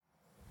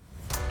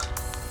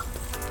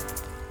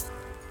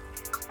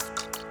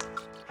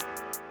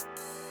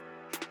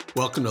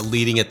Welcome to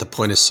Leading at the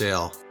Point of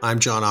Sale. I'm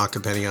John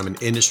Accapenny. I'm an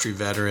industry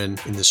veteran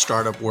in the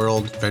startup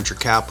world, venture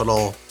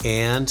capital,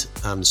 and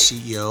I'm the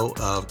CEO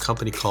of a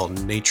company called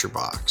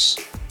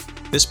NatureBox.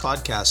 This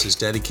podcast is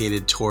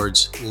dedicated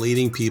towards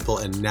leading people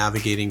and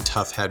navigating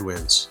tough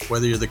headwinds.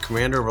 Whether you're the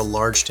commander of a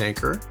large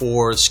tanker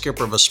or the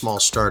skipper of a small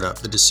startup,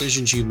 the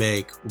decisions you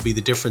make will be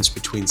the difference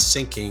between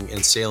sinking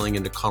and sailing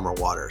into calmer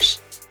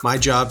waters. My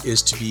job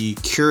is to be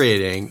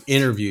curating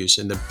interviews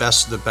and the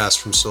best of the best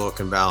from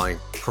Silicon Valley,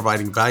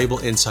 providing valuable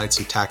insights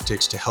and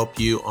tactics to help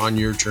you on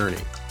your journey.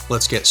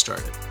 Let's get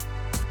started.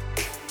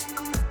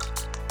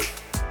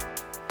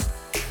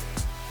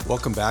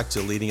 Welcome back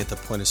to Leading at the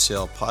Point of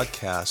Sale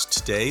podcast.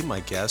 Today,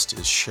 my guest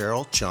is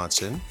Cheryl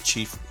Johnson,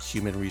 Chief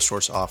Human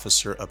Resource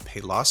Officer of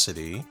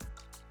Paylocity.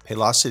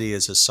 Paylocity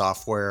is a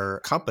software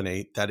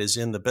company that is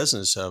in the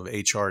business of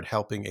HR and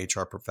helping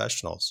HR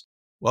professionals.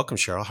 Welcome,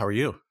 Cheryl. How are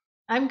you?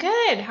 I'm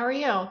good. How are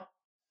you?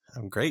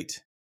 I'm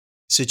great.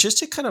 So just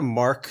to kind of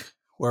mark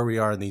where we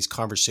are in these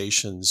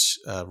conversations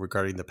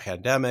regarding the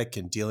pandemic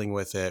and dealing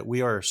with it,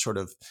 we are sort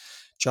of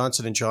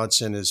Johnson &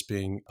 Johnson is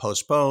being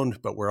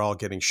postponed, but we're all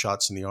getting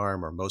shots in the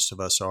arm, or most of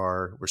us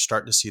are. We're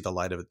starting to see the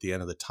light at the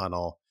end of the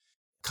tunnel.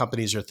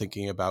 Companies are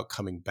thinking about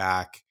coming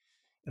back.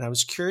 And I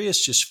was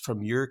curious, just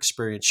from your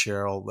experience,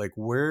 Cheryl, like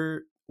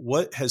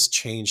what has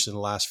changed in the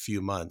last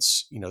few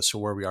months, so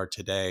where we are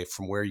today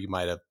from where you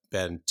might have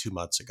been 2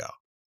 months ago?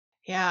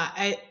 Yeah,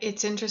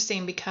 it's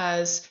interesting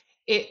because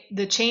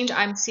the change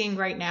I'm seeing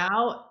right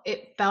now,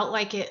 it felt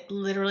like it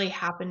literally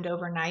happened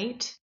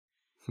overnight.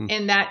 Hmm.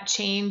 And that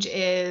change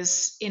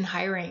is in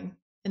hiring,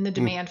 in the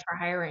demand for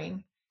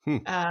hiring. Hmm.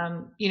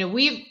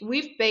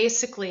 We've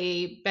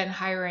basically been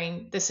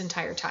hiring this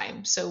entire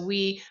time. So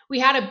we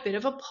had a bit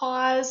of a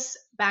pause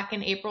back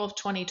in April of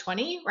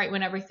 2020, right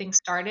when everything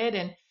started,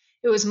 and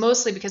it was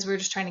mostly because we were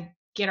just trying to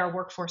get our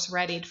workforce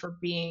ready for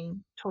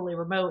being totally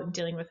remote and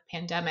dealing with the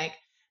pandemic.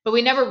 But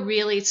we never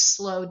really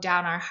slowed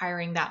down our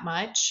hiring that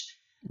much.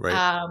 Right.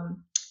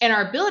 And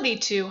our ability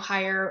to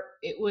hire,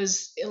 it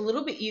was a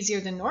little bit easier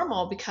than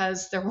normal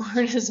because there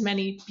weren't as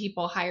many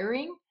people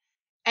hiring.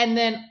 And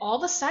then all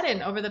of a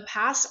sudden, over the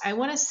past, I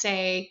want to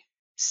say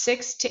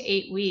 6 to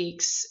 8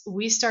 weeks,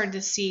 we started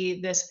to see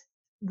this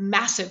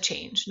massive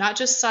change, not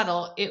just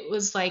subtle. It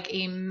was like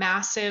a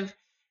massive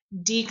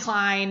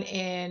decline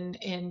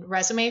in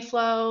resume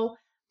flow.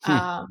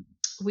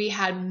 We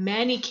had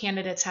many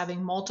candidates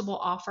having multiple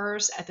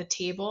offers at the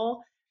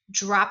table,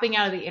 dropping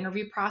out of the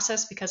interview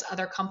process because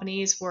other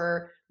companies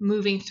were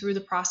moving through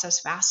the process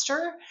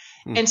faster.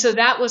 And so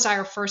that was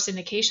our first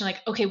indication,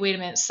 like, okay, wait a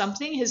minute,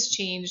 something has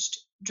changed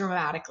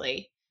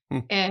dramatically.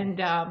 And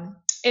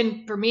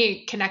for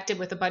me, connected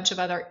with a bunch of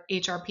other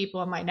HR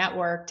people in my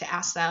network to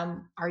ask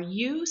them, are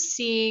you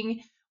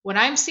seeing what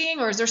I'm seeing,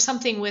 or is there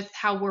something with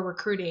how we're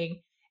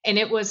recruiting? And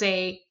it was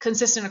a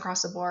consistent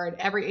across the board.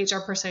 Every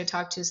HR person I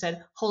talked to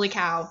said, holy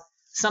cow,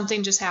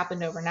 something just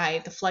happened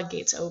overnight. The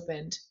floodgates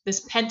opened, this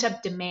pent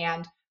up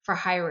demand for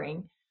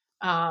hiring.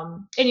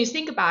 And you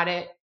think about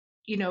it,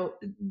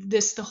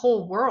 the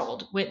whole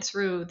world went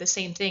through the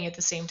same thing at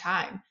the same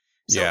time.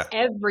 So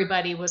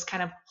everybody was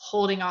kind of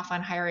holding off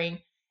on hiring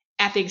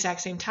at the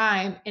exact same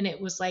time. And it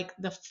was like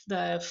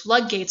the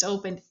floodgates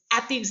opened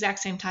at the exact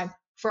same time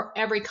for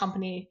every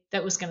company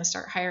that was going to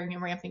start hiring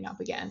and ramping up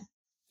again.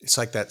 It's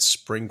like that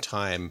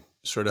springtime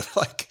sort of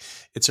like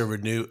it's a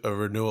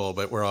renewal,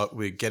 but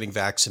we're getting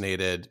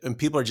vaccinated and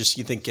people are just,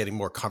 you think, getting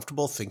more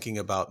comfortable thinking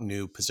about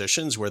new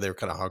positions where they're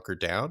kind of hunkered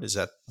down. Is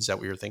that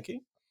what you're thinking?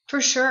 For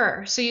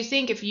sure. So you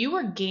think if you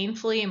were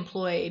gainfully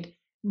employed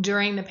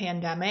during the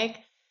pandemic,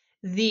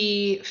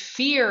 the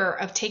fear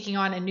of taking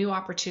on a new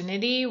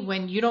opportunity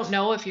when you don't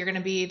know if you're going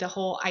to be the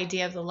whole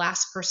idea of the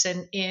last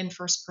person in,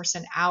 first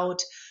person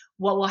out,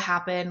 what will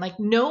happen? Like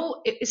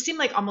it seemed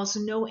like almost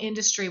no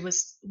industry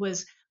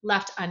was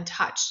left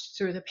untouched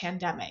through the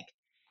pandemic.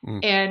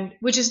 And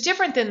which is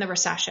different than the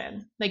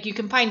recession. Like you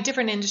can find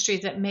different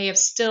industries that may have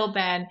still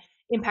been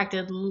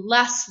impacted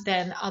less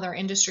than other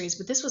industries,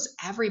 but this was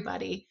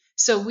everybody.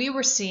 So we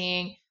were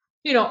seeing,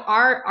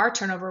 our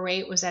turnover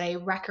rate was at a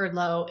record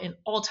low, an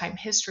all-time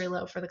history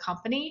low for the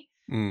company.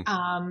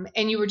 And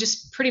you were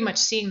just pretty much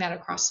seeing that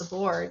across the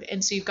board.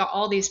 And so you've got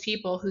all these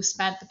people who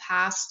spent the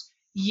past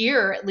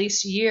year, at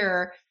least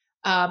year,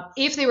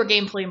 if they were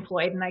gainfully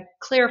employed. And I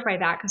clarify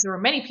that because there were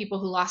many people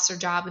who lost their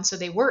job. And so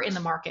they were in the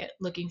market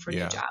looking for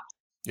new jobs.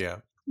 Yeah.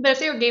 But if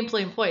they were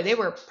gainfully employed, they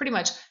were pretty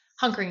much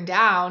hunkering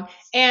down.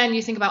 And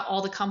you think about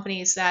all the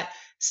companies that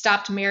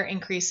stopped merit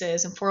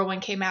increases and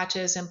 401k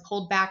matches and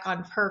pulled back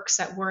on perks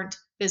that weren't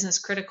business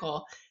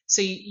critical.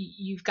 So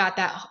you've got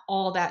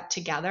all that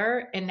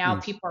together. And now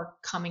people are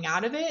coming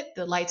out of it,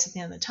 the lights at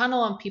the end of the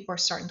tunnel, and people are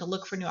starting to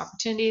look for new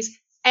opportunities,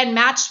 and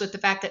matched with the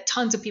fact that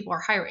tons of people are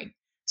hiring.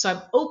 So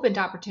I'm open to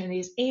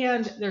opportunities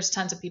and there's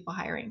tons of people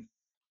hiring.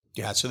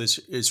 Yeah. So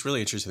it's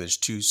really interesting. There's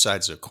two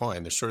sides of a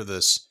coin. There's sort of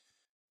this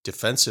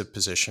defensive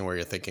position where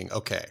you're thinking,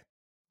 okay,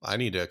 I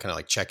need to kind of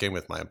like check in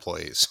with my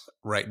employees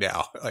right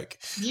now. Like,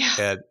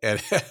 Yeah.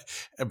 and,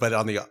 but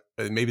on the,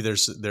 maybe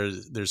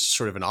there's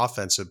sort of an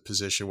offensive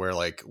position where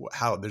like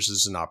how there's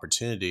this an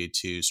opportunity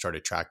to start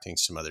attracting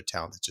some other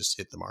talent that just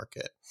hit the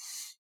market.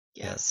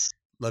 Yeah. Yes,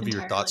 Love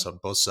your thoughts entirely. on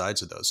both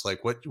sides of those.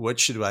 Like what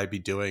should I be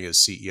doing as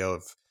CEO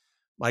of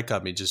my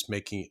company? Just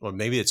making, or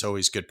maybe it's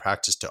always good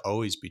practice to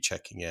always be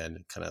checking in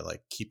and kind of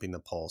like keeping the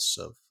pulse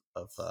of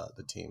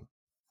the team.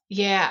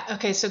 Yeah.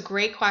 Okay. So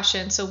great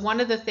question. So one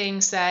of the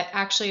things that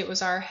actually it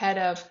was our head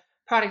of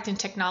product and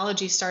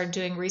technology started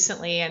doing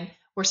recently, and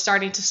we're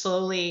starting to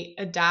slowly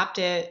adopt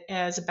it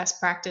as a best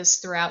practice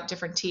throughout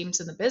different teams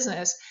in the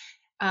business.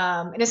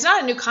 And it's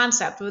not a new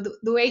concept. But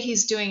the way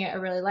he's doing it, I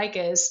really like,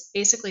 is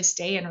basically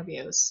stay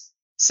interviews.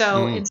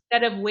 So Mm,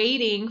 instead of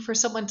waiting for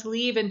someone to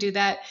leave and do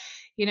that,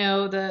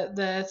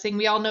 the thing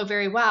we all know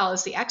very well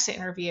is the exit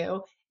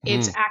interview.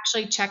 It's mm,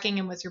 actually checking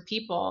in with your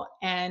people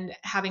and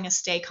having a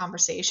stay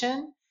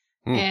conversation.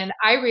 mm. And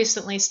I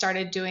recently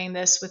started doing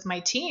this with my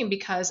team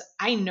because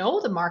I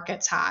know the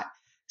market's hot.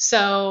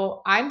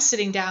 So I'm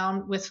sitting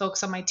down with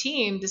folks on my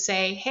team to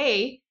say,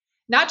 hey,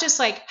 not just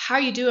like, how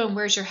are you doing?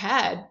 Where's your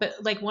head? But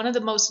like, one of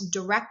the most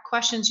direct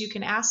questions you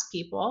can ask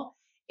people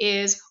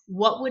is,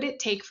 what would it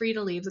take for you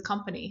to leave the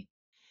company?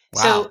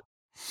 Wow. So,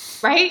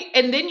 right.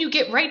 And then you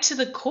get right to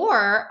the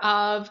core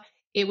of,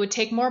 it would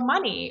take more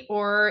money,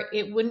 or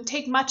it wouldn't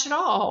take much at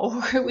all,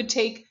 or it would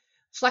take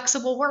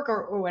flexible work,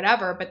 or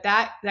whatever. But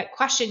that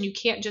question, you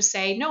can't just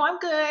say, no, I'm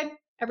good.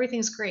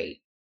 Everything's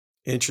great.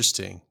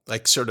 Interesting.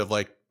 Like sort of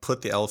like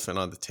put the elephant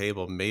on the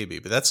table, maybe.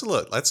 But that's a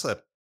look. That's a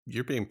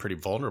you're being pretty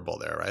vulnerable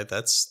there, right?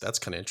 That's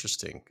kind of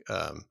interesting.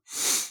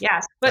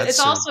 Yes. But That's it's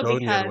sort of also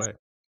going the other because way.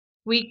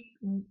 we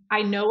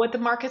I know what the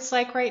market's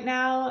like right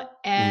now,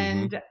 Mm-hmm.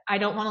 and I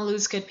don't want to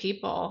lose good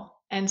people.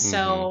 And Mm-hmm.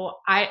 so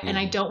I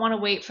Mm-hmm. don't want to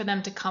wait for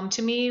them to come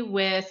to me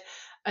with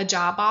a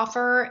job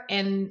offer,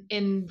 and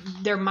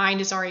their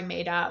mind is already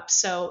made up.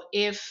 So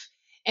if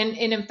and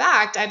in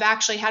fact, I've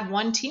actually had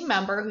one team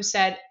member who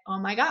said, "Oh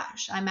my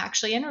gosh, I'm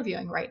actually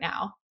interviewing right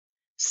now."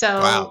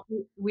 Wow.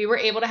 So we were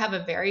able to have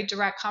a very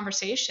direct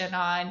conversation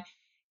on,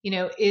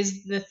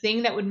 is the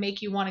thing that would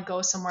make you want to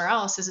go somewhere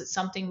else, is it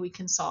something we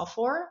can solve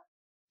for?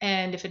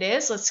 And if it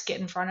is, let's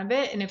get in front of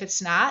it. And if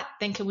it's not,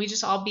 then can we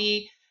just all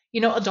be,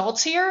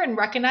 adults here and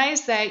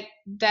recognize that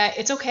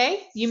it's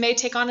okay. You may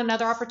take on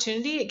another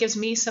opportunity. It gives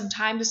me some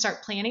time to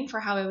start planning for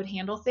how I would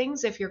handle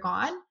things if you're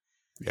gone.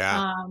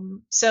 Yeah.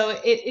 So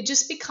it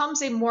just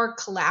becomes a more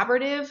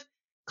collaborative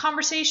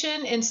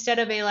conversation instead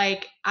of a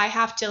like, I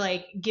have to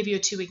like give you a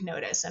 2 week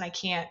notice and I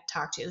can't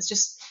talk to you. It's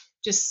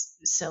just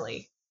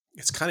silly.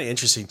 It's kind of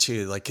interesting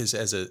too. Like, cause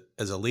as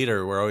a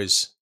leader, we're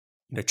always,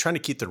 trying to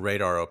keep the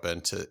radar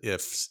open to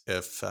if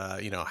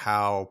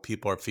how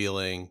people are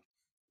feeling,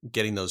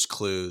 getting those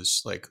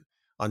clues. Like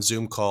on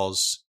Zoom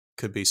calls,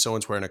 could be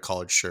someone's wearing a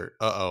collared shirt.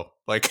 Uh-oh.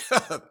 Like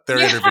they're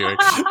Yeah. interviewing.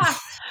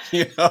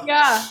 you know?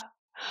 Yeah.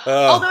 Uh,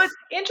 Although it's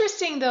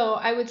interesting though,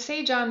 I would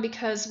say, John,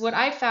 because what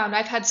I found,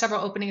 I've had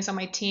several openings on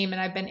my team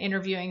and I've been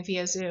interviewing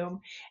via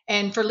Zoom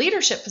and for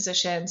leadership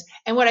positions.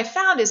 And what I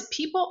found is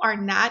people are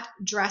not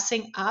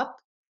dressing up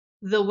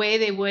the way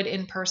they would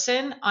in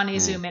person on a mm,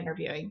 Zoom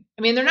interviewing.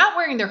 I mean, they're not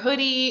wearing their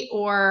hoodie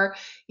or,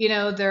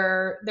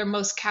 their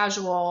most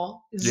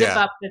casual zip yeah.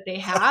 up that they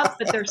have,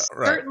 but they're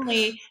Right.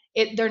 certainly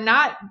they're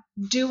not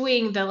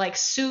doing the like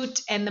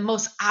suit and the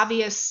most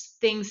obvious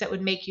things that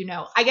would make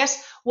I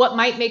guess what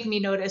might make me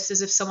notice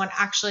is if someone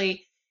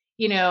actually,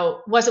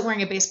 wasn't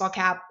wearing a baseball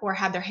cap or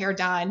had their hair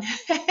done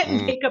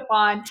and Mm. makeup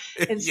on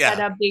instead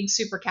Yeah. of being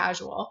super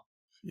casual.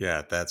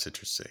 Yeah. That's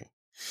interesting.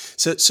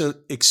 So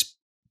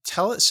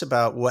tell us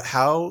about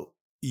how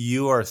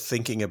you are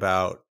thinking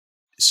about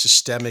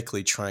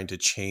systemically trying to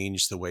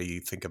change the way you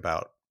think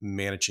about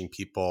managing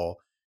people,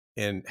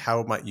 and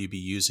how might you be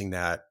using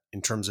that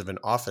in terms of an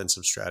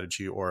offensive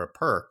strategy or a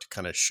perk to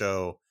kind of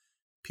show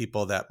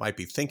people that might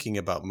be thinking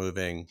about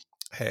moving,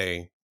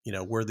 hey,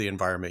 we're the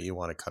environment you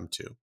want to come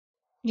to.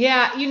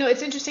 Yeah,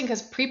 it's interesting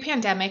because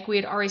pre-pandemic we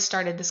had already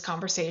started this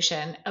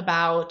conversation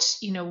about,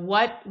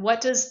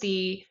 what does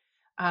the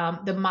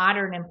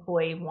modern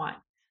employee want?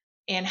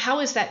 And how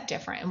is that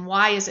different? And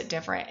why is it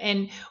different?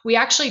 And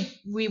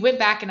we went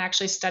back and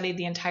actually studied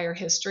the entire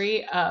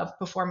history of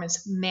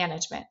performance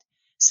management.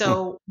 Hmm.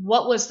 So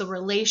what was the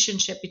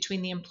relationship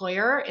between the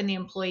employer and the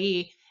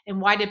employee, and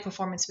why did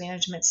performance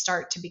management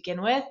start to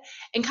begin with?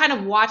 And kind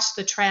of watch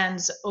the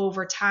trends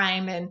over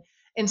time.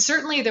 And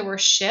certainly there were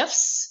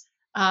shifts.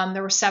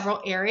 There were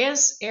several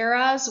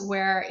eras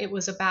where it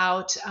was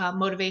about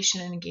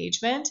motivation and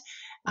engagement.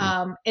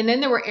 Hmm. And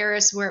then there were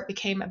areas where it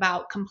became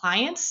about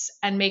compliance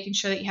and making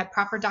sure that you had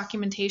proper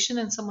documentation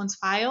in someone's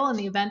file in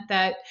the event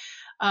that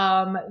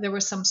there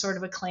was some sort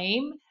of a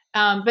claim.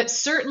 But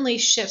certainly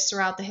shifts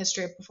throughout the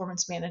history of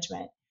performance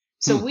management.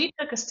 So Hmm. we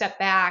took a step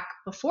back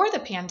before the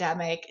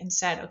pandemic and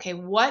said, okay,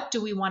 what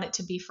do we want it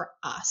to be for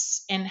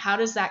us? And how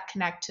does that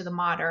connect to the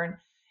modern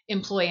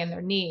employee and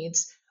their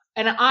needs?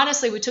 And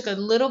honestly, we took a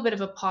little bit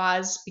of a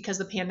pause because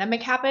the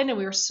pandemic happened and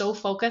we were so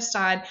focused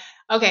on,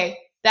 okay,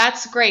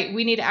 that's great.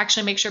 We need to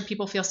actually make sure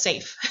people feel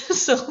safe.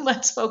 So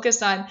let's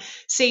focus on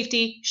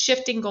safety,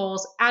 shifting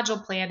goals, agile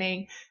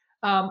planning,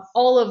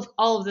 all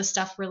of the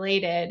stuff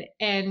related.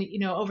 And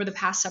over the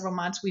past several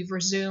months, we've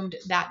resumed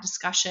that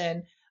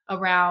discussion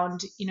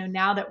around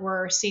now that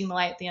we're seeing the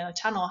light at the end of the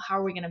tunnel, how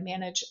are we going to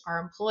manage our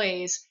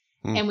employees?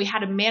 Mm, And we had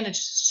to manage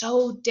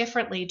so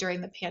differently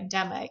during the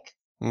pandemic.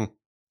 mm,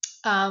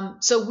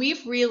 So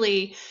we've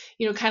really,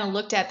 kind of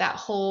looked at that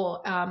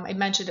whole, I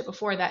mentioned it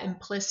before, that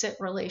implicit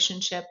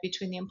relationship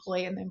between the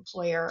employee and the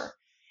employer.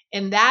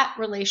 And that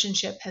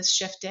relationship has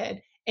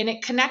shifted. And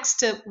it connects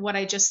to what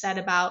I just said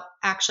about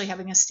actually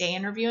having a stay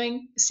interview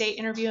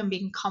and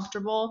being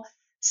comfortable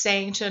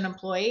saying to an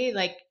employee,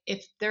 like,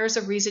 if there's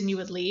a reason you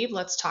would leave,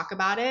 let's talk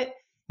about it.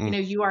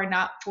 mm, You are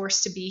not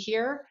forced to be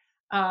here.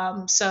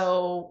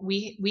 So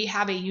we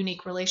have a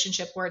unique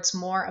relationship where it's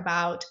more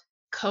about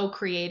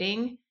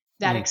co-creating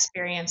that mm,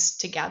 experience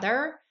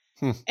together.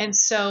 mm, And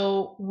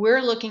so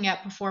we're looking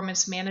at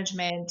performance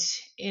management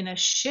in a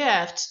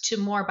shift to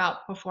more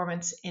about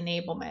performance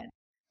enablement, mm,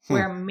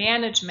 where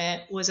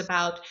management was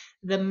about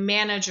the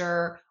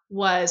manager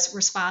was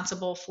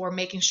responsible for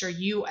making sure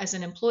you as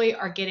an employee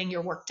are getting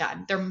your work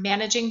done. They're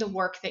managing the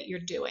work that you're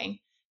doing.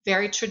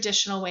 Very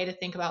traditional way to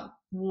think about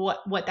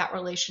what that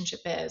relationship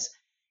is.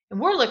 And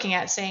we're looking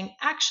at saying,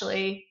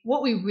 actually,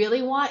 what we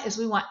really want is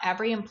we want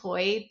every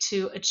employee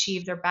to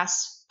achieve their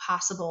best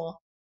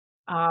possible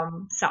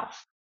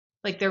self,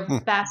 like their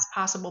mm, best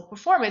possible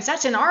performance.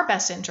 That's in our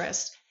best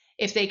interest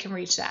if they can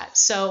reach that.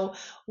 So,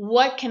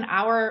 what can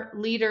our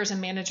leaders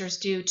and managers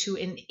do to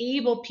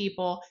enable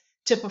people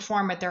to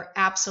perform at their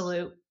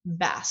absolute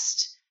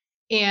best?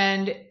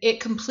 And it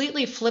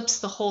completely flips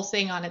the whole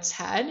thing on its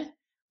head,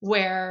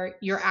 where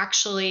you're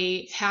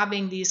actually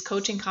having these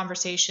coaching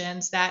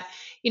conversations that,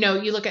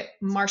 you look at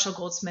Marshall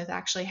Goldsmith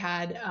actually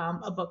had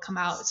a book come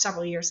out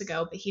several years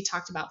ago, but he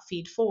talked about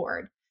feed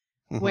forward,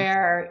 mhm,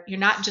 where you're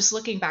not just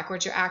looking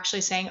backwards, you're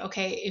actually saying,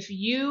 okay, if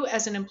you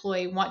as an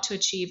employee want to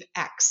achieve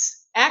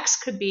X, X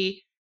could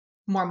be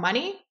more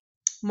money,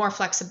 more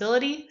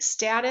flexibility,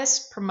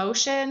 status,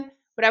 promotion,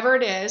 whatever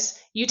it is,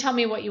 you tell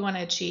me what you want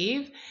to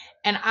achieve,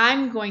 and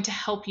I'm going to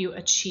help you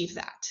achieve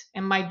that.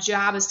 And my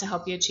job is to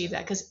help you achieve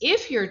that. Because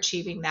if you're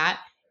achieving that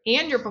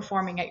and you're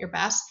performing at your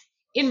best,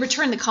 in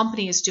return, the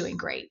company is doing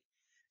great.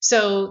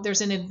 So there's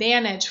an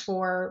advantage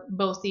for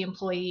both the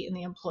employee and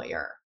the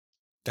employer.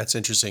 That's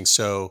interesting.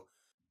 So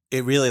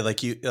it really, like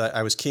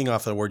I was keying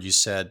off the word you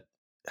said,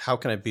 how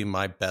can I be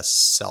my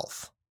best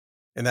self?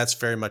 And that's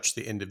very much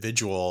the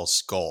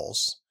individual's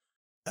goals,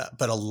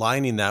 but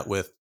aligning that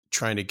with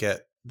trying to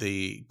get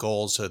the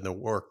goals and the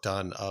work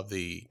done of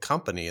the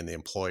company and the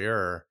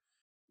employer,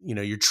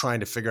 you're trying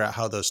to figure out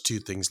how those two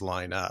things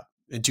line up.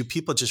 And do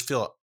people just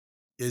feel,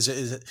 is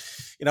it,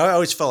 I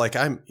always felt like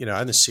I'm the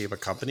CEO of a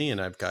company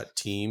and I've got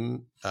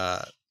team,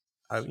 I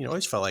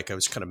always felt like I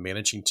was kind of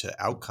managing to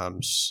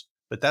outcomes,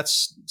 but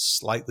that's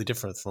slightly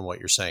different from what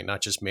you're saying.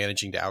 Not just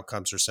managing to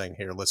outcomes or saying,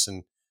 "Here,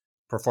 listen,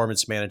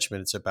 performance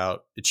management. It's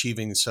about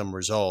achieving some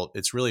result.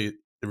 It's really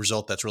the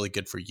result that's really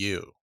good for you."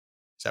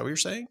 Is that what you're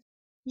saying?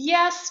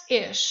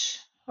 Yes-ish,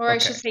 or I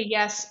should Okay, say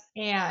yes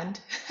and.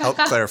 help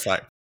clarify.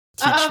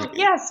 Teach me.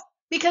 Yes,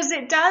 because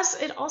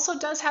it also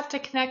does have to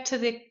connect to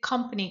the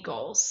company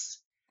goals.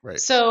 Right.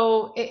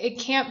 So it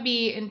can't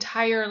be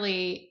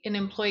entirely an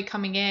employee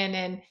coming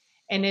in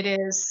and it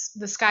is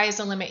the sky is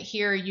the limit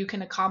here. You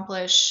can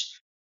accomplish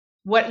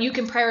what you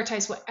can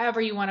prioritize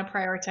whatever you want to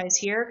prioritize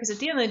here, because at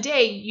the end of the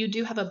day you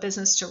do have a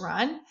business to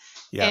run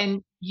Yeah.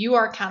 and you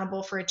are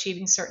accountable for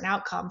achieving certain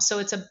outcomes. So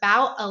it's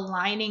about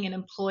aligning an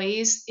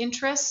employee's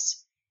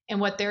interests and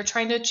what they're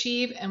trying to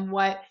achieve and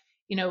what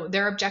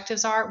their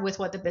objectives are with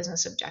what the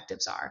business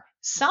objectives are.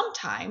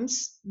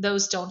 Sometimes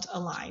those don't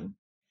align,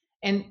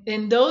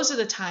 and those are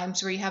the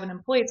times where you have an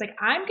employee, it's like,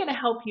 I'm going to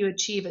help you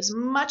achieve as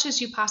much as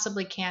you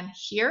possibly can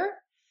here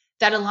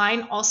that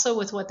align also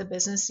with what the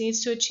business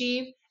needs to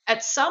achieve.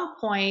 At some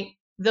point,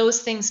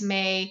 those things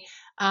may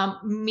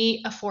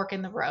meet a fork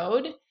in the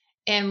road,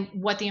 and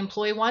what the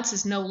employee wants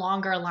is no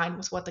longer aligned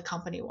with what the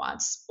company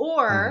wants, Hmm.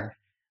 or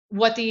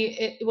what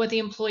the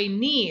employee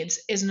needs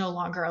is no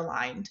longer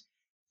aligned.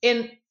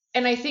 And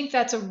and I think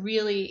that's a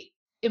really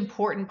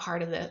important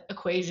part of the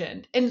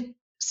equation. And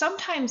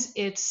sometimes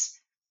it's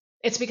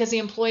because the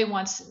employee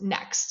wants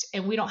next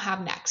and we don't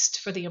have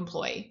next for the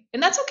employee.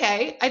 And that's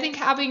okay. I think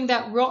having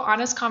that real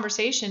honest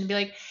conversation, be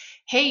like,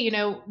 hey,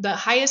 the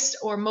highest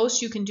or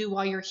most you can do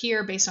while you're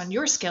here based on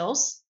your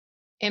skills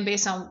and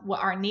based on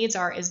what our needs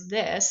are is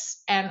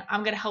this. And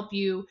I'm going to help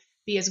you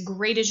be as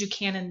great as you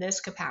can in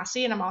this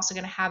capacity. And I'm also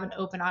going to have an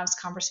open,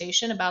 honest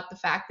conversation about the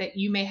fact that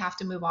you may have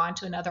to move on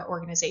to another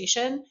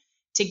organization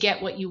to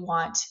get what you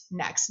want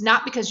next.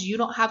 Not because you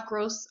don't have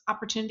growth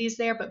opportunities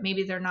there, but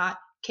maybe they're not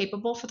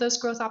capable for those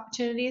growth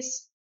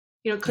opportunities.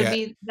 It could Yeah.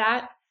 be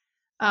that.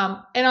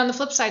 And on the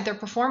flip side, their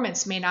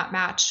performance may not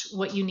match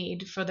what you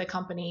need for the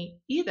company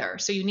either.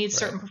 So you need Right.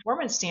 certain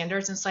performance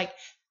standards. And it's like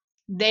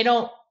they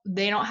don't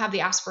have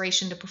the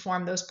aspiration to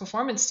perform those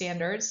performance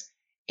standards.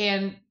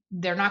 And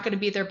they're not going to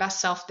be their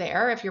best self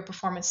there if your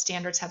performance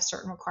standards have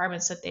certain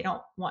requirements that they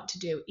don't want to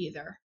do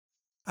either.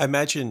 I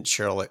imagine,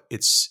 Cheryl,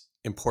 it's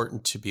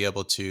important to be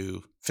able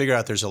to figure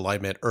out there's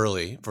alignment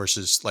early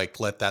versus like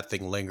let that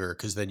thing linger,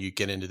 because then you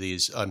get into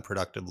these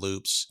unproductive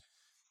loops.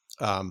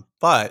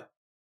 But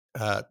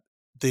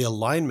the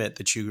alignment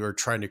that you are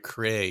trying to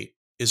create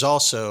is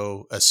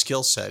also a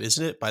skill set,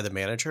 isn't it, by the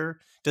manager?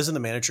 Doesn't the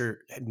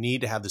manager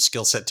need to have the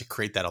skill set to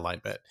create that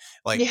alignment?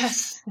 Like,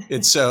 Yes.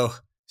 and so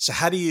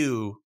how do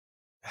you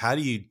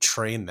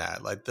train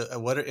that? Like,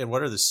 what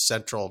are the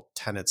central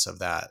tenets of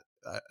that?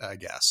 I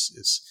guess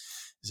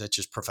is that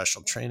just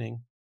professional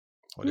training?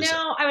 What is it?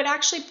 No, I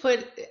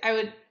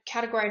would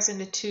categorize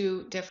into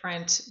two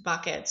different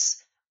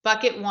buckets.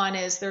 Bucket one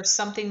is there's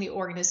something the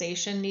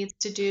organization needs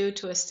to do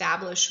to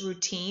establish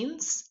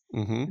routines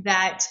Mm-hmm.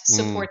 that Mm,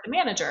 support the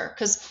manager,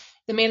 because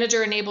the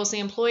manager enables the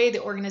employee,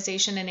 the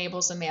organization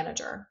enables the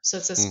manager. So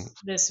it's mm,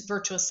 this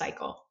virtuous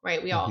cycle,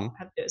 right? We mm-hmm. all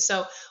have to.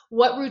 So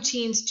what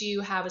routines do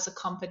you have as a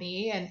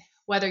company? And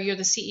whether you're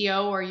the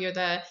CEO or you're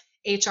the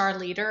HR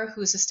leader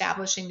who's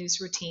establishing these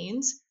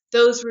routines,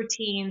 those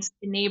routines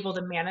enable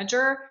the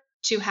manager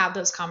to have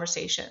those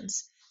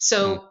conversations.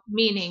 Mm, So,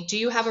 meaning, do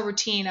you have a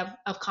routine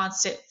of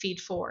constant feed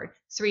forward,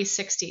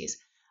 360s,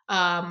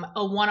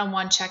 a one on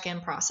one check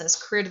in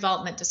process, career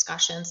development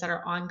discussions that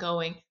are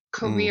ongoing, mm,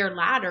 career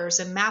ladders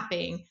and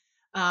mapping,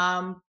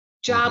 job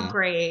mm-hmm.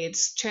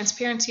 grades,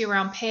 transparency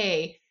around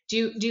pay?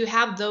 Do you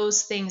have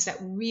those things that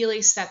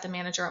really set the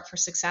manager up for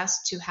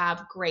success to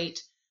have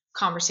great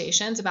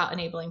conversations about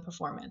enabling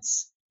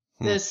performance?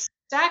 Mm, The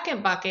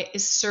second bucket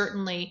is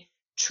certainly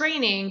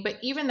training, but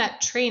even that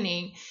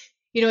training,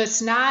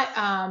 it's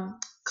not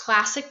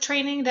classic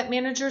training that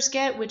managers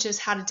get, which is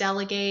how to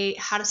delegate,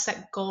 how to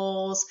set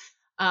goals,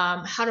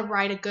 how to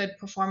write a good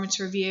performance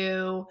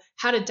review,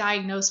 how to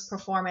diagnose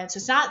performance.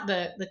 It's not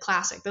the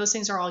classic. Those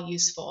things are all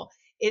useful.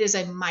 It is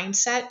a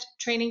mindset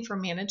training for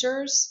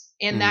managers,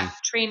 and mm, that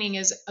training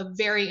is a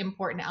very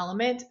important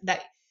element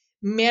that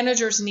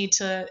managers need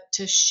to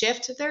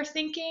shift their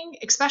thinking,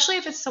 especially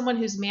if it's someone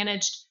who's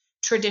managed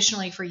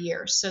traditionally for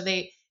years. So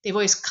they've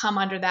always come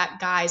under that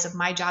guise of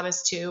my job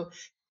is to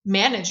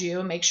manage you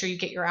and make sure you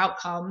get your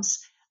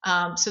outcomes.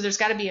 So there's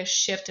got to be a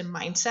shift in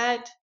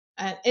mindset.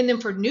 And then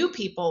for new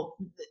people,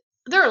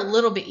 they're a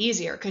little bit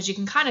easier because you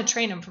can kind of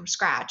train them from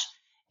scratch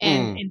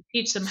mm, and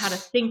teach them how to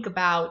think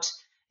about,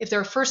 if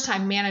they're a first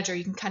time manager,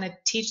 you can kind of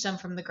teach them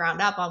from the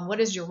ground up on what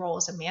is your role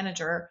as a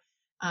manager.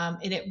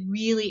 And it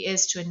really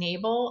is to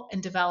enable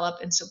and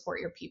develop and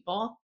support your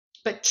people.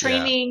 But yeah.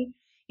 training,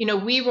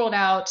 we rolled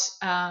out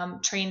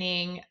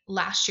training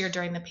last year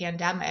during the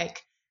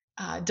pandemic,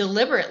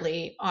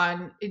 deliberately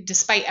on,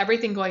 despite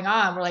everything going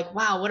on. We're like,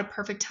 wow, what a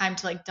perfect time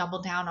to like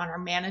double down on our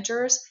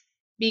managers,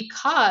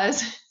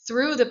 because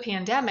through the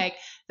pandemic,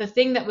 the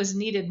thing that was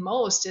needed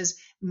most is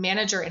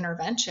manager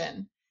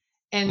intervention.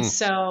 And Mm,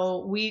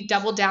 so we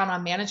doubled down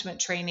on management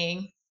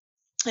training,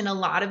 and a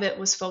lot of it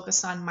was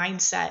focused on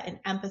mindset and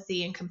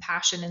empathy and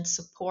compassion and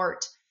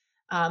support,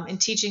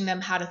 and teaching them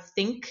how to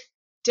think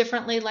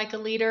differently like a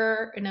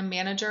leader and a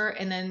manager.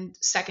 And then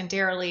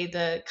secondarily,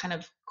 the kind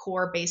of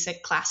core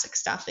basic classic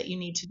stuff that you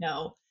need to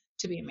know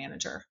to be a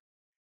manager.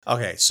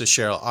 okay, so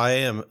Cheryl, I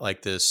am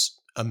like this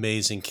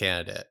amazing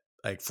candidate,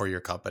 like for your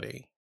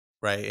company,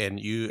 right? And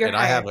you You're and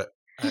I have hired.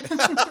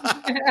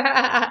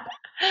 a.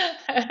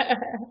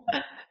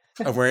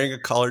 I'm wearing a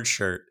collared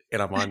shirt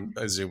and I'm on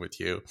a Zoom with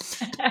you,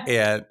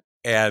 and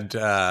and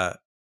uh,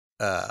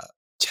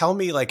 tell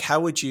me, like,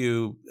 how would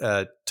you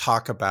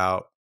talk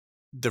about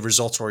the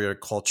results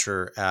oriented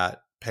culture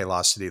at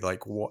Paylocity,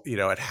 like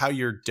and how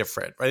you're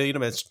different, right?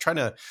 It's trying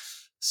to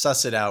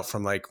suss it out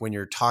from like when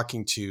you're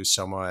talking to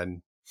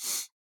someone.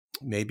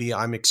 Maybe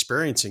I'm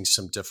experiencing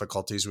some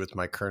difficulties with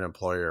my current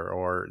employer,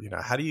 or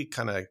how do you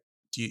kind of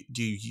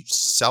do you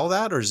sell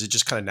that, or does it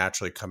just kind of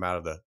naturally come out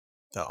of the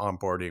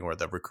onboarding or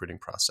the recruiting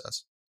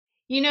process?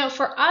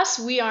 For us,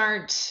 we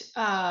aren't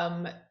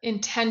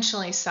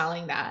intentionally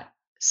selling that.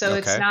 So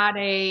it's Okay. not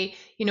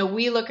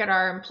we look at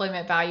our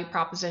employment value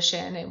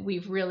proposition and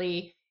we've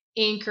really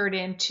anchored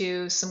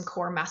into some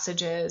core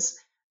messages.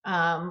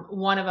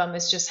 One of them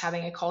is just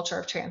having a culture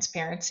of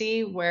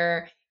transparency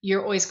where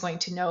you're always going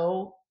to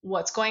know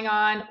what's going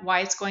on, why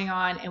it's going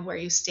on, and where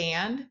you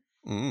stand,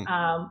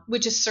 Mm,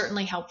 which is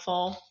certainly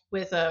helpful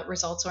with a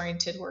results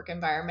oriented work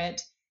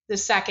environment. The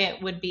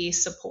second would be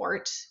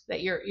support,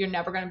 that you're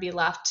never going to be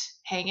left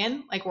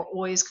hanging. Like, we're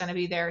always going to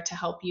be there to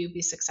help you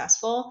be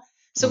successful.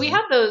 So we mm-hmm,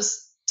 have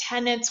those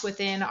tenets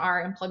within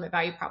our employment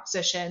value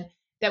proposition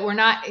that we're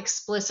not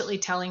explicitly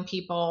telling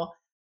people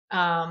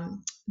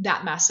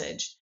that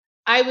message.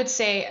 I would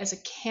say, as a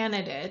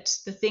candidate,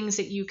 the things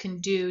that you can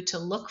do to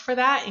look for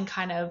that and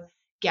kind of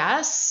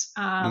guess,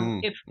 mm,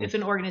 if mm,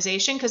 an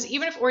organization, because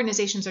even if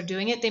organizations are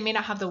doing it, they may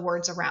not have the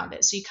words around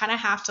it. So you kind of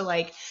have to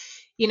like,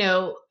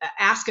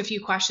 ask a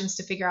few questions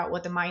to figure out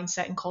what the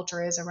mindset and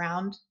culture is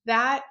around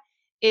that.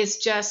 Is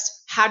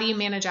just, how do you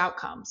manage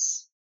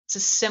outcomes? It's a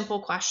simple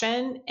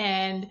question,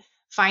 and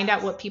find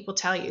out what people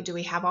tell you. Do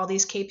we have all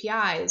these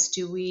KPIs?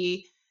 Do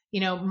we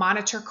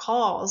monitor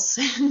calls?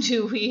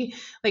 Do we,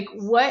 like,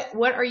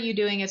 what are you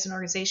doing as an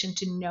organization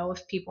to know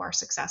if people are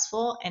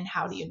successful, and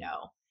how do you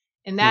know?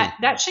 And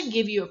Hmm. that should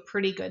give you a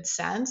pretty good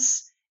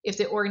sense if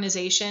the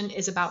organization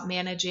is about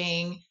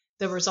managing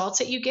the results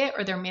that you get,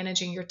 or they're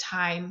managing your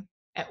time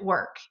at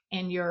work,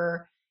 and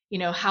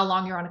how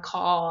long you're on a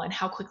call, and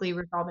how quickly you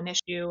resolve an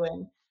issue,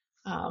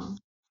 um,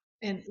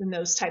 and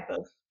those type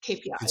of It's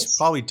KPIs.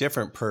 probably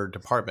different per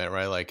department,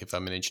 right? Like if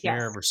I'm an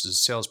engineer Yes. versus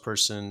a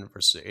salesperson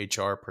versus a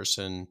HR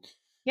person,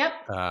 Yep.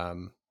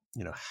 um,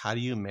 how do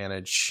you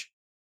manage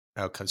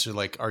outcomes? So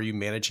like, are you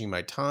managing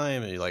my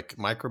time? Are you like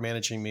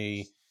micromanaging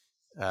me,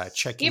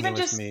 checking in Even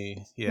with just,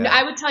 me? no, Yeah.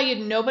 I would tell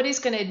you nobody's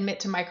going to admit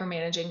to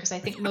micromanaging, because I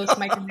think most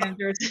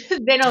micromanagers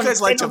You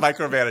guys like to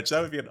micromanage.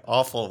 That would be an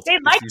awful they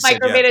if like you said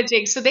yes.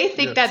 micromanaging, so they Yeah.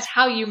 think that's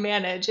how you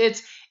manage.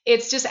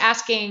 It's just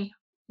asking,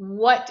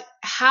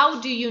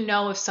 how do you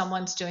know if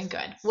someone's doing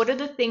good? What are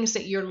the things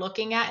that you're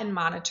looking at and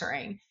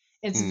monitoring?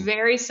 It's Hmm.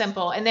 very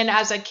simple. And then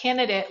as a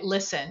candidate,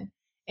 listen,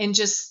 and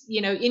just,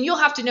 and you'll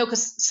have to know,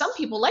 because some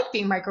people like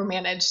being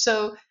micromanaged.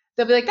 So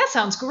they'll be like, that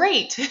sounds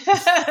great. You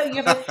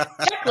have a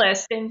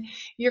checklist, and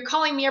you're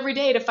calling me every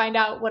day to find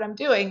out what I'm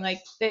doing.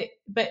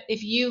 But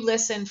if you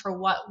listen for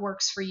what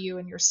works for you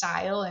and your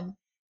style, and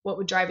what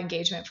would drive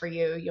engagement for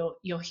you,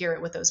 you'll hear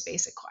it with those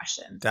basic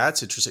questions.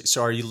 That's interesting.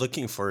 So are you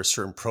looking for a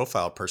certain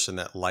profile person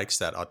that likes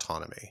that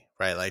autonomy,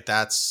 right? Like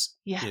that's,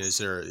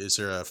 Yes.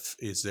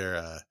 is there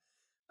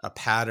a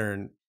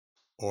pattern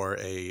or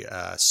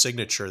a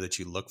signature that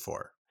you look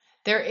for?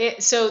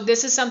 So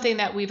this is something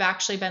that we've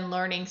actually been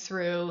learning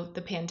through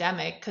the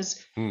pandemic,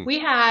 because Hmm. we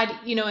had,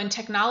 in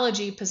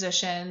technology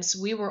positions,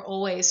 we were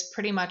always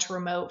pretty much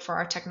remote for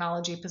our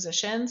technology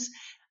positions.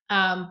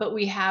 But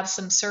we have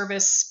some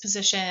service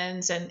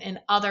positions, and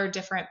other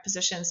different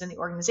positions in the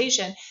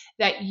organization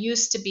that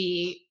used to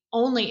be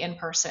only in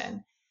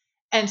person.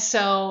 And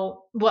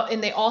so, well,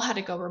 and they all had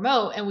to go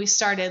remote. And we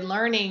started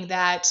learning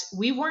that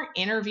we weren't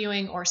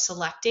interviewing or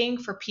selecting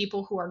for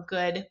people who are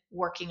good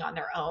working on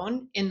their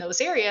own in those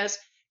areas,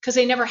 because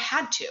they never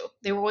had to.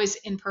 They were always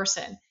in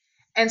person.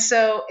 And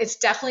so it's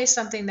definitely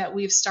something that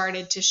we've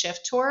started to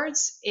shift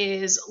towards,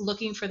 is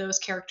looking for those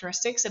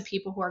characteristics of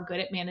people who are good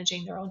at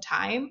managing their own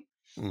time,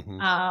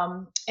 Hmm.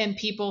 and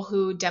people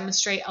who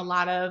demonstrate a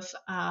lot of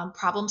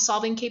problem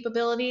solving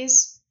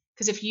capabilities.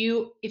 Because if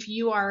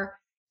you are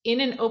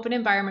in an open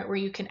environment where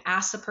you can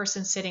ask the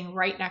person sitting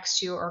right next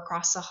to you or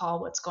across the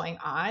hall what's going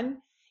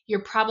on, your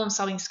problem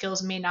solving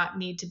skills may not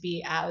need to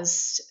be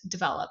as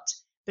developed.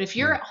 But if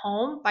you're Hmm. at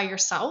home by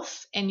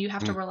yourself and you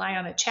have to Hmm. rely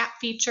on a chat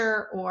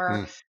feature or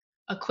Hmm.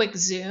 a quick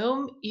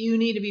Zoom, you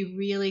need to be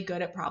really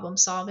good at problem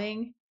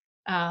solving.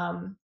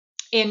 Um,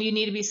 and you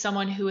need to be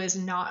someone who is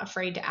not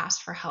afraid to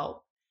ask for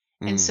help.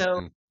 And Hmm. so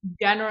Hmm.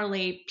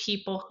 generally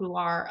people who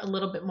are a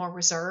little bit more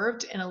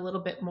reserved and a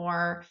little bit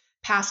more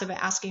passive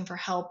at asking for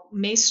help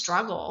may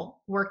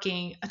struggle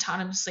working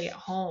autonomously at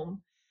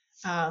home,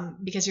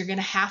 because you're going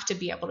to have to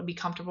be able to be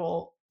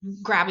comfortable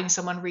grabbing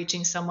someone,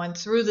 reaching someone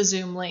through the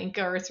Zoom link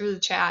or through the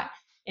chat,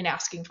 and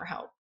asking for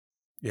help.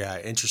 Yeah,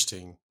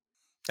 interesting.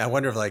 I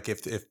wonder if like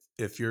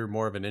if you're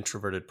more of an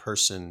introverted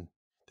person,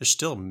 there's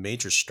still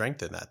major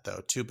strength in that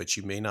though too, but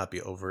you may not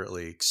be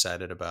overtly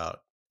excited about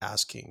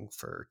asking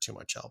for too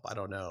much help. I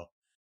don't know.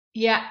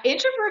 Yeah,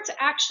 introverts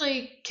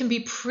actually can be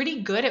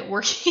pretty good at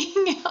working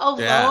Yeah.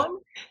 alone,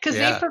 because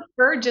they Yeah.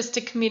 prefer just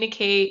to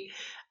communicate,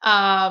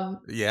 um,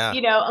 Yeah.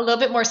 a little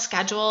bit more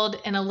scheduled,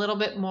 and a little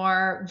bit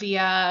more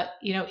via,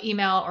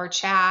 email or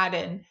chat.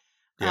 And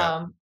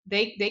Yeah.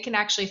 they can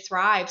actually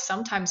thrive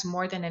sometimes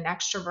more than an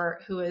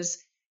extrovert who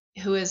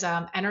is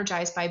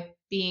energized by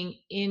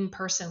being in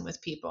person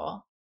with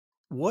people.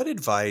 What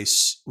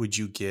advice would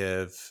you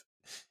give?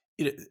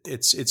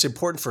 It's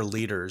important for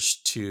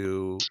leaders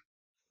to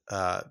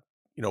uh,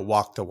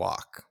 walk the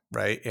walk,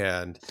 right?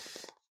 And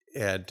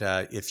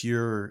if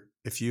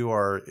you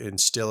are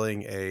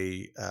instilling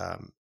a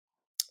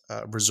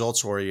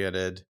results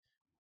oriented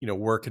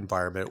work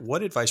environment,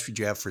 what advice would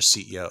you have for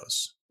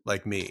CEOs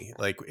like me,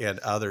 like and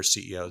other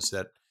CEOs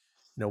that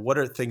what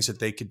are things that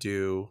they could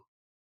do,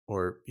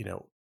 or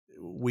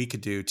we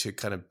could do to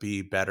kind of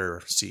be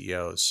better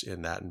CEOs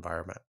in that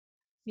environment?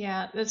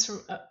 Yeah,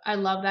 I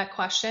love that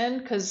question,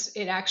 because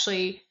it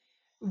actually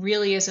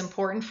really is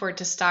important for it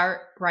to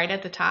start right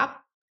at the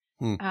top.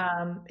 Hmm.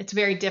 It's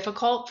very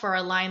difficult for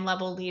a line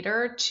level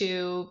leader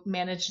to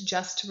manage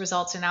just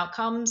results and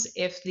outcomes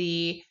if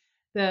the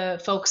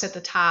folks at the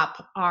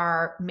top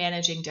are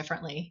managing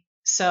differently.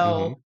 Hmm.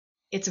 So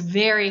it's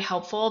very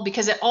helpful,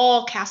 because it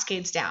all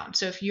cascades down.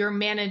 So if you're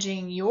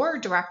managing your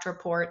direct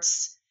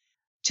reports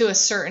to a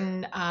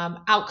certain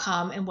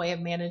outcome and way of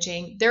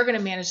managing, they're going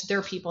to manage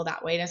their people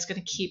that way, and it's going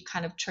to keep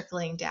kind of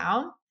trickling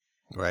down.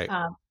 Right.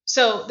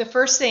 So the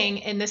first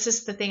thing, and this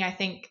is the thing I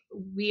think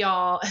we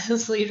all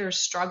as leaders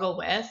struggle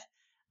with,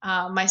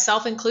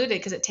 myself included,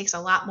 because it takes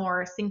a lot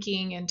more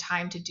thinking and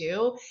time to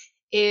do,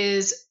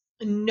 is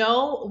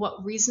know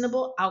what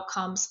reasonable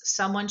outcomes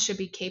someone should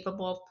be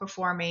capable of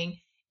performing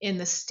in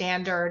the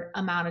standard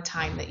amount of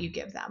time that you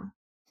give them.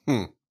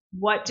 Hmm.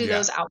 What do Yeah.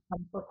 those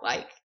outcomes look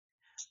like?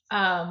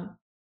 Um,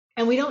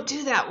 and we don't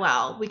do that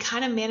well. We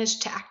kind of manage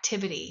to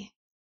activity.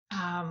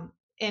 And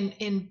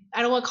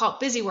I don't want to call it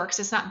busy work 'cause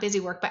it's not busy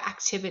work, but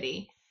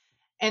activity.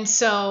 And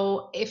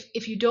so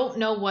if you don't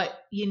know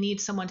what you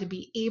need someone to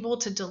be able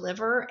to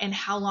deliver and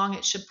how long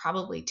it should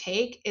probably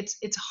take,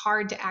 it's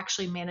hard to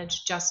actually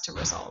manage just to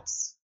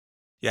results.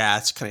 Yeah,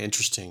 it's kind of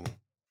interesting.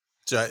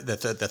 So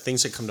the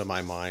things that come to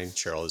my mind,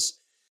 Cheryl, is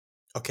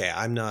okay,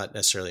 I'm not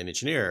necessarily an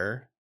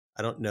engineer.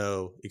 I don't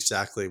know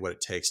exactly what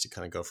it takes to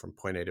kind of go from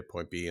point A to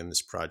point B in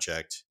this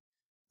project.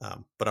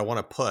 But I want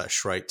to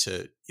push, right?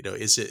 To,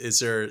 is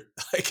there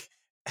like,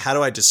 how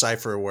do I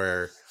decipher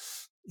where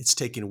it's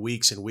taking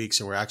weeks and weeks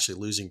and we're actually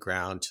losing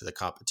ground to the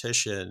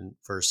competition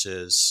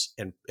versus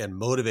and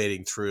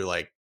motivating through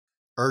like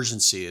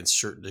urgency in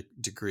certain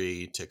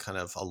degree to kind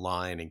of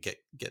align and get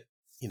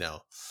you know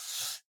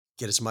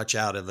get as much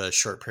out of a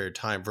short period of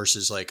time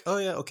versus like, oh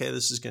yeah, okay,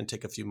 this is going to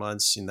take a few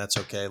months and that's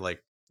okay.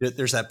 Like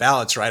there's that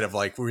balance, right? Of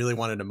like really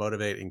wanting to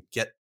motivate and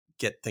get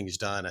things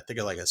done. I think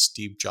of like a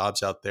Steve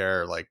Jobs out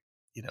there, like,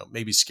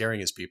 maybe scaring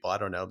his people. I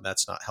don't know.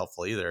 That's not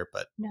helpful either,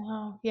 but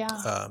No, yeah.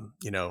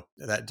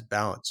 that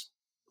balance.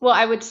 Well,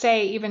 I would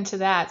say even to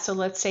that. So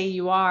let's say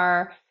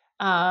you're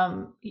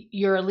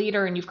a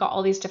leader and you've got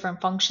all these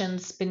different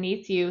functions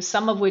beneath you,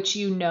 some of which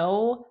you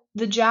know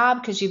the job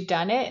because you've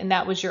done it and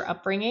that was your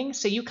upbringing.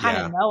 So you kind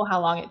of Yeah. know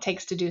how long it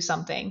takes to do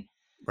something.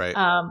 Right.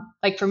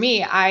 Like for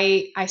me,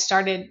 I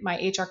started my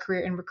HR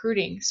career in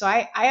recruiting, so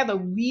I have a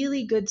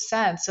really good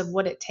sense of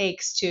what it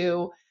takes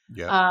to,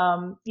 Yep.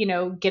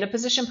 get a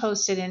position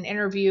posted and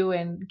interview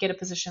and get a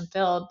position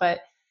filled.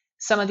 But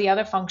some of the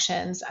other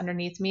functions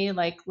underneath me,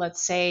 like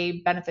let's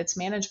say benefits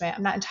management,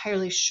 I'm not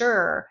entirely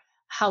sure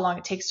how long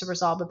it takes to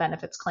resolve a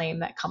benefits claim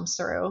that comes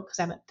through because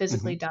I haven't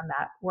physically Hmm. done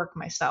that work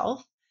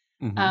myself.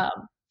 Hmm.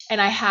 Um,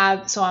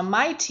 and so on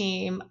my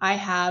team, I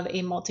have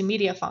a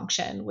multimedia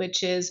function,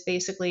 which is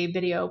basically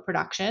video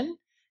production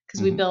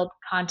because we Hmm. build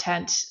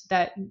content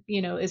that,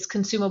 is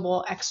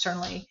consumable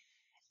externally.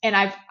 And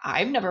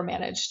I've never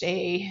managed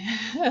a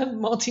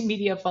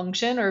multimedia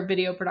function or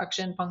video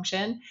production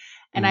function.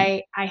 And Hmm.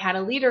 I had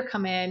a leader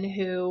come in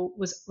who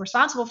was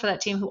responsible for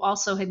that team who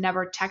also had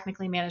never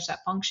technically managed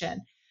that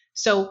function.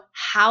 So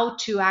how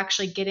to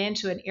actually get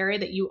into an area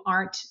that you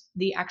aren't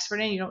the expert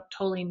in, you don't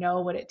totally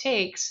know what it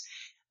takes.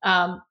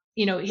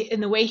 In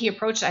the way he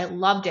approached it, I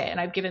loved it. And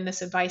I've given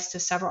this advice to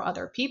several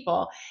other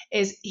people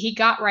is he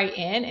got right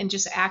in and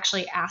just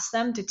actually asked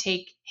them to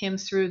take him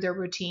through their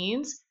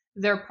routines,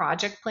 their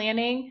project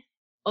planning,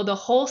 or the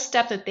whole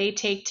step that they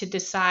take to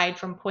decide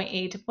from point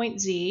A to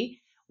point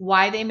Z,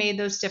 why they made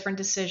those different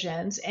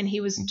decisions. And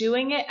he was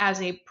doing it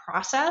as a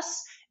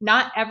process,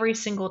 not every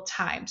single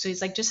time. So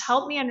he's like, just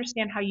help me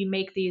understand how you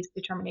make these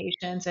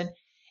determinations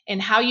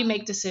and how you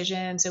make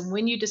decisions and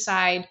when you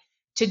decide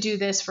to do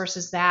this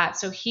versus that.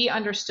 So he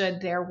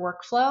understood their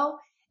workflow.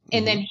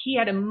 And Hmm. then he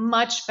had a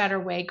much better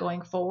way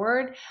going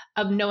forward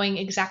of knowing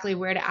exactly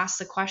where to ask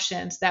the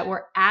questions that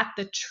were at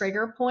the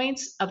trigger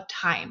points of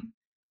time.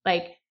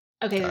 Like,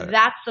 okay, Got it.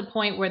 that's the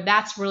point where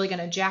that's really going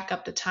to jack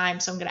up the time.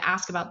 So I'm going to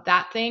ask about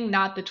that thing,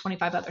 not the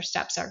 25 other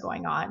steps that are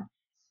going on,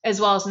 as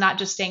well as not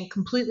just staying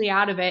completely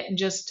out of it and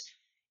just,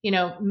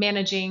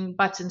 managing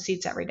butts and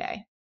seats every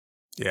day.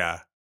 Yeah.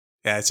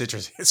 Yeah, it's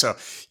interesting. So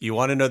you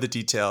want to know the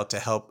detail to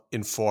help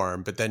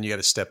inform, but then you got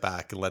to step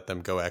back and let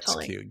them go Totally.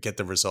 execute, get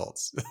the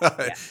results.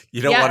 Yeah.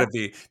 You don't want Yeah. to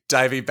be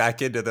diving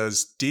back into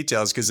those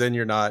details because then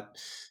you're not,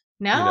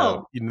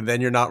 No, then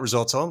you're not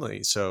results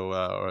only. So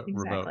or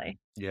remote. exactly.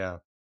 Yeah.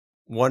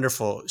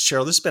 Wonderful.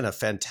 Cheryl, this has been a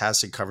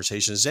fantastic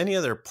conversation. Is there any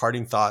other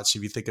parting thoughts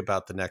if you think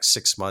about the next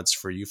 6 months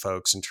for you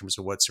folks in terms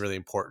of what's really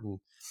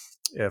important?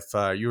 If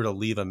you were to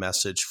leave a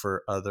message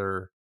for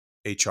other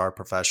HR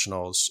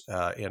professionals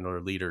and or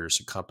leaders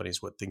and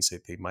companies, what things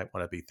that they might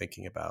want to be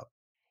thinking about?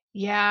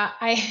 Yeah,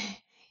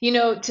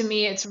 to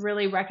me, it's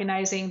really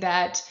recognizing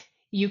that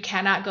you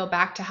cannot go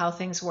back to how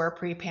things were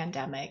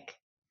pre-pandemic.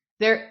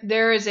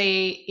 There is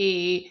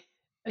a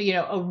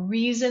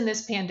reason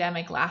this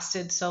pandemic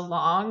lasted so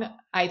long.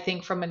 I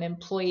think from an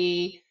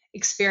employee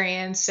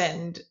experience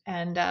and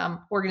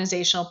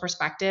organizational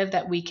perspective,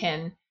 that we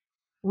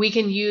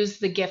can use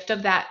the gift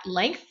of that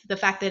length, the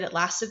fact that it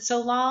lasted so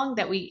long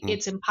that Mm,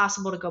 it's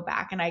impossible to go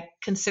back. And I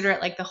consider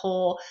it like the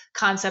whole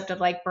concept of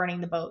like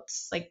burning the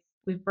boats. Like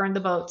we've burned the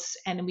boats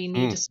and we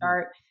need to mm,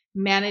 start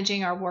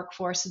managing our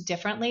workforce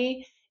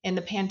differently. And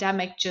the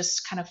pandemic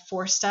just kind of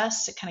forced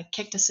us, it kind of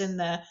kicked us in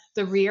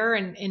the rear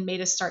and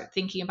made us start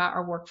thinking about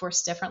our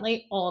workforce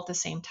differently all at the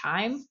same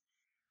time.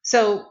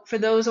 So for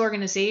those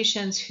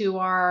organizations who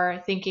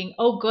are thinking,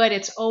 "Oh, good,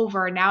 it's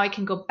over. Now I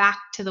can go back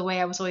to the way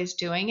I was always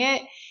doing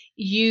it,"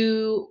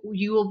 you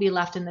will be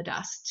left in the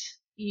dust.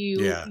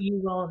 You yeah.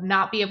 you will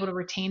not be able to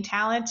retain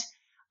talent,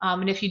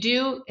 and if you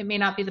do, it may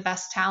not be the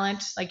best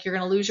talent. Like you're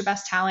going to lose your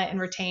best talent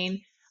and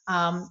retain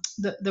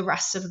the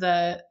rest of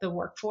the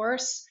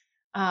workforce.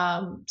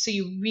 So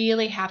you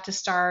really have to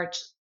start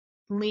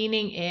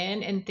leaning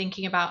in and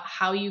thinking about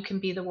how you can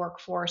be the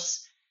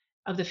workforce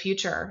of the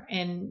future.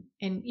 And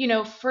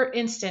for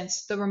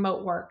instance, the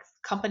remote work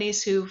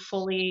companies who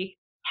fully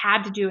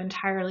had to do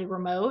entirely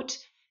remote.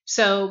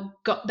 So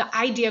the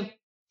idea of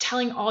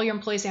telling all your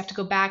employees they have to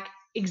go back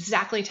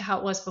exactly to how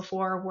it was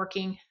before,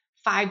 working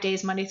 5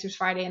 days, Monday through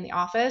Friday in the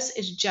office,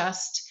 it's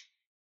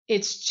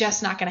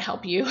just not going to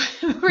help you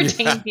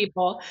retain Yeah.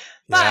 people.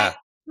 Yeah. But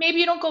maybe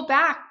you don't go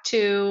back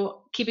to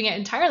keeping it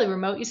entirely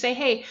remote. You say,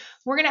 hey,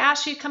 we're going to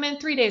ask you to come in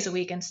 3 days a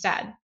week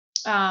instead.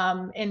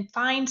 And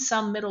find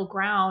some middle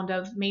ground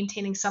of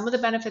maintaining some of the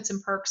benefits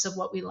and perks of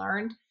what we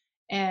learned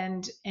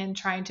and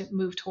trying to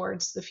move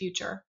towards the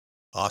future.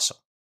 Awesome.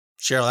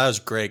 Cheryl, that was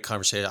a great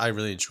conversation. I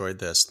really enjoyed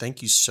this.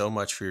 Thank you so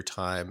much for your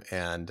time.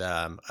 And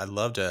I'd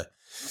love to,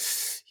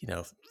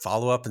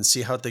 follow up and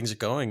see how things are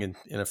going in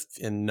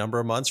a number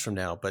of months from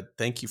now. But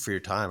thank you for your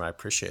time. I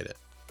appreciate it.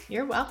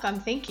 You're welcome.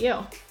 Thank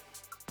you.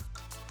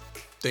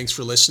 Thanks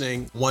for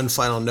listening. One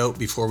final note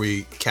before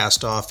we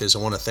cast off is I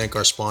want to thank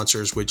our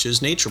sponsors, which is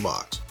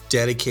NatureBox,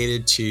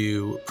 dedicated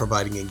to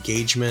providing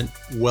engagement,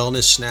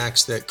 wellness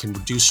snacks that can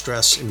reduce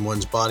stress in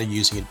one's body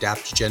using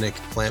adaptogenic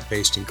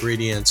plant-based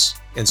ingredients,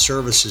 and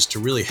services to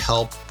really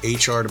help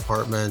HR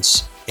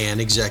departments and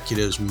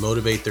executives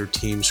motivate their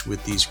teams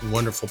with these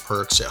wonderful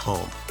perks at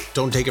home.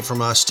 Don't take it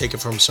from us, take it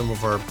from some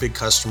of our big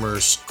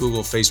customers,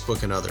 Google,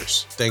 Facebook, and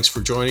others. Thanks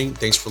for joining,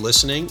 thanks for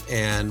listening,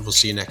 and we'll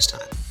see you next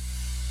time.